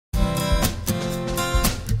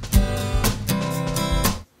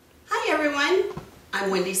I'm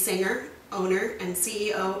Wendy Singer, owner and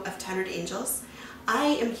CEO of Tattered Angels. I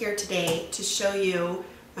am here today to show you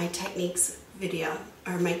my techniques video,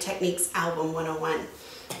 or my techniques album 101.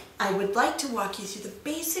 I would like to walk you through the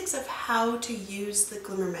basics of how to use the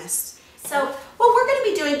Glimmer Mist. So what we're going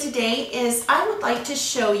to be doing today is I would like to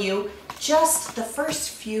show you just the first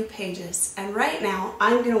few pages. And right now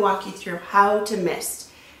I'm going to walk you through how to mist.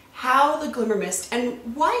 How the Glimmer Mist and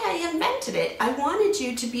why I invented it. I wanted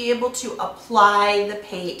you to be able to apply the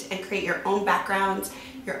paint and create your own backgrounds,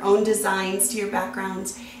 your own designs to your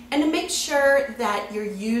backgrounds, and to make sure that you're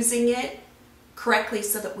using it correctly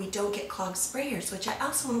so that we don't get clogged sprayers, which I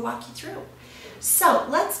also want to walk you through. So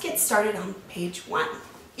let's get started on page 1.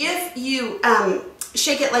 If you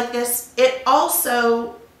shake it like this, it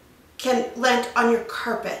also can land on your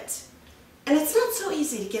carpet. And it's not so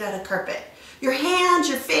easy to get out of carpet. Your hands,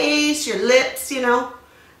 your face, your lips, you know,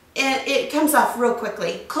 and it comes off real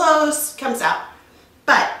quickly. Clothes comes out,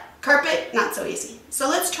 but carpet, not so easy. So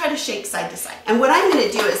let's try to shake side to side. And what I'm going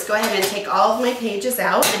to do is go ahead and take all of my pages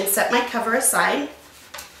out and set my cover aside.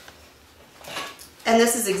 And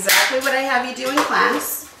this is exactly what I have you do in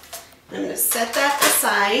class. I'm going to set that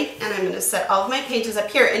aside, and I'm going to set all of my pages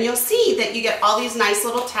up here. And you'll see that you get all these nice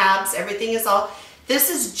little tabs. Everything is all... This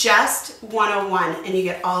is just 101, and you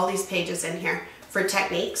get all these pages in here for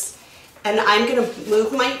techniques. And I'm going to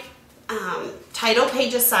move my title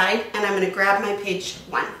page aside, and I'm going to grab my page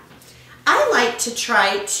 1. I like to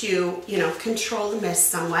try to, you know, control the mist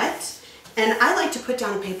somewhat, and I like to put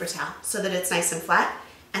down a paper towel so that it's nice and flat,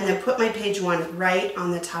 and then put my page 1 right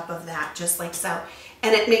on the top of that, just like so.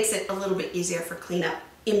 And it makes it a little bit easier for cleanup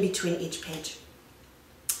in between each page.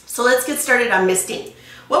 So let's get started on misting.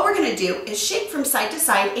 What we're going to do is shake from side to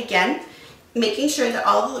side again, making sure that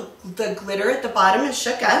all the glitter at the bottom is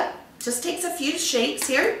shook up. Just takes a few shakes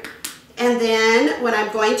here. And then what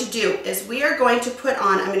I'm going to do is we are going to put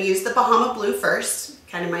on, I'm going to use the Bahama Blue first,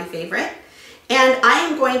 kind of my favorite. And I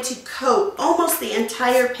am going to coat almost the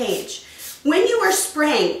entire page. When you are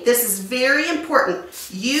spraying, this is very important.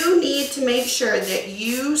 You need to make sure that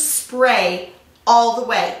you spray all the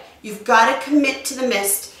way. You've got to commit to the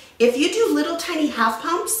mist. If you do little tiny half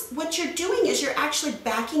pumps, what you're doing is you're actually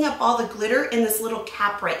backing up all the glitter in this little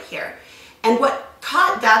cap right here. And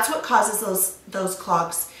that's what causes those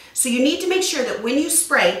clogs. So you need to make sure that when you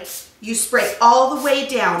spray all the way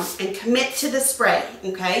down and commit to the spray,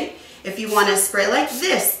 okay? If you want to spray like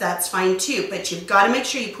this, that's fine too, but you've got to make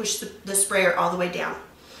sure you push the sprayer all the way down.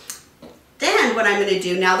 Then what I'm going to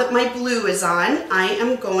do, now that my blue is on, I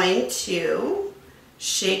am going to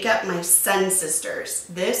shake up my Sun Sisters.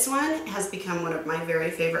 This one has become one of my very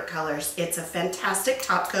favorite colors. It's a fantastic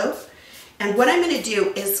top coat. And what I'm going to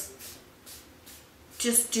do is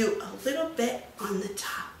just do a little bit on the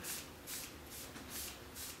top.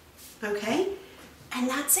 Okay? And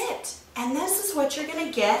that's it. And this is what you're going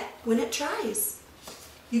to get when it dries.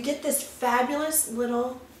 You get this fabulous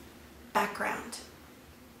little background.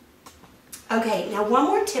 Okay, now one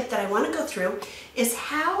more tip that I want to go through is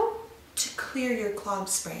how to clear your clogged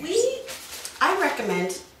sprayers. I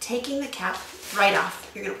recommend taking the cap right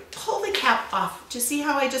off. You're going to pull the cap off. Do you see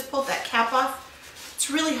how I just pulled that cap off?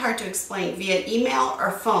 It's really hard to explain via email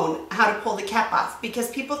or phone how to pull the cap off,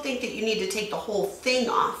 because people think that you need to take the whole thing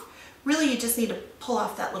off. Really, you just need to pull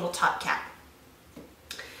off that little top cap.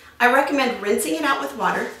 I recommend rinsing it out with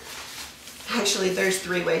water. Actually, there's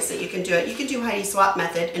 3 ways that you can do it. You can do Heidi Swap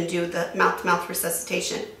method and do the mouth-to-mouth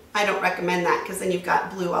resuscitation. I don't recommend that because then you've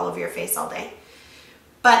got blue all over your face all day.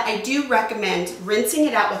 But I do recommend rinsing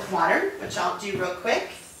it out with water, which I'll do real quick.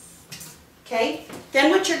 Okay,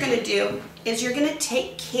 then what you're going to do is you're going to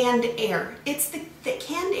take canned air. It's the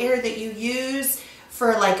canned air that you use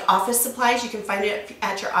for like office supplies. You can find it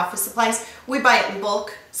at your office supplies. We buy it in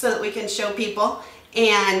bulk so that we can show people.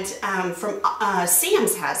 And from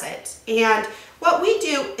Sam's has it. And what we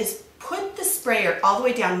do is put the sprayer all the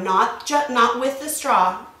way down, not with the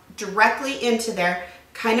straw, directly into there,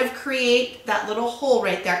 kind of create that little hole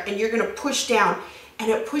right there, and you're going to push down,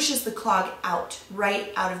 and it pushes the clog out,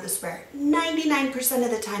 right out of the sprayer. 99%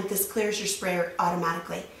 of the time, this clears your sprayer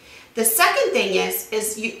automatically. The second thing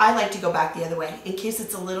I like to go back the other way. In case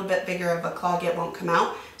it's a little bit bigger of a clog, it won't come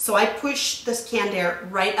out. So I push this canned air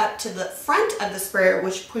right up to the front of the sprayer,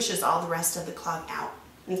 which pushes all the rest of the clog out,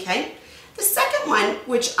 okay? The second one,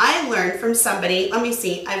 which I learned from somebody, let me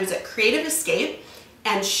see, I was at Creative Escape,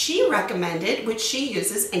 and she recommended, which she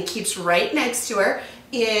uses and keeps right next to her,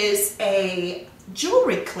 is a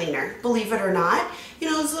jewelry cleaner, believe it or not. You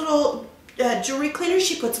know, those little jewelry cleaners,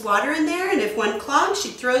 she puts water in there, and if one clogs, she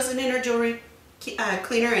throws it in her jewelry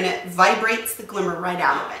cleaner and it vibrates the glimmer right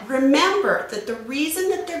out of it. Remember that the reason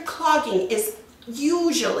that they're clogging is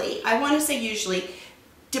usually, I want to say usually,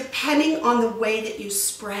 depending on the way that you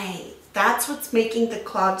spray. That's what's making the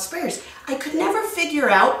clogged sprayers. I could never figure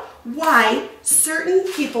out why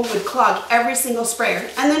certain people would clog every single sprayer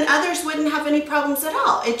and then others wouldn't have any problems at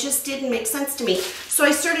all. It just didn't make sense to me. So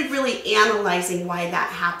I started really analyzing why that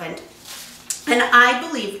happened. And I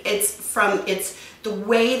believe it's the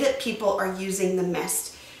way that people are using the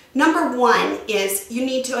mist. Number one is you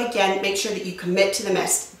need to, again, make sure that you commit to the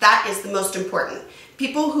mist. That is the most important.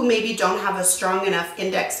 People who maybe don't have a strong enough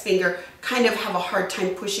index finger kind of have a hard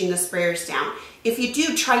time pushing the sprayers down. If you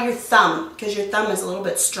do, try your thumb, because your thumb is a little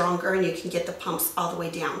bit stronger and you can get the pumps all the way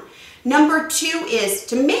down. Number two is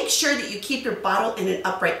to make sure that you keep your bottle in an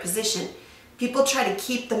upright position. People try to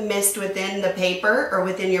keep the mist within the paper or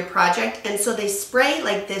within your project, and so they spray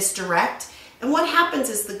like this direct. And what happens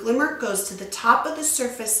is the glimmer goes to the top of the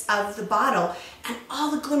surface of the bottle and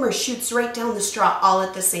all the glimmer shoots right down the straw all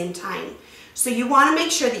at the same time. So you want to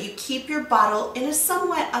make sure that you keep your bottle in a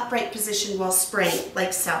somewhat upright position while spraying,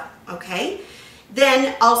 like so, okay?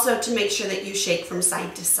 Then also to make sure that you shake from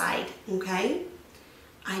side to side, okay?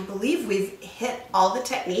 I believe we've hit all the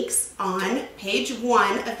techniques on page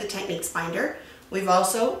 1 of the techniques binder. We've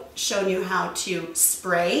also shown you how to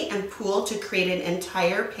spray and pool to create an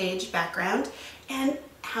entire page background and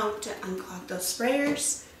how to unclog those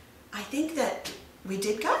sprayers. I think that we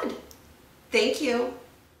did good. Thank you.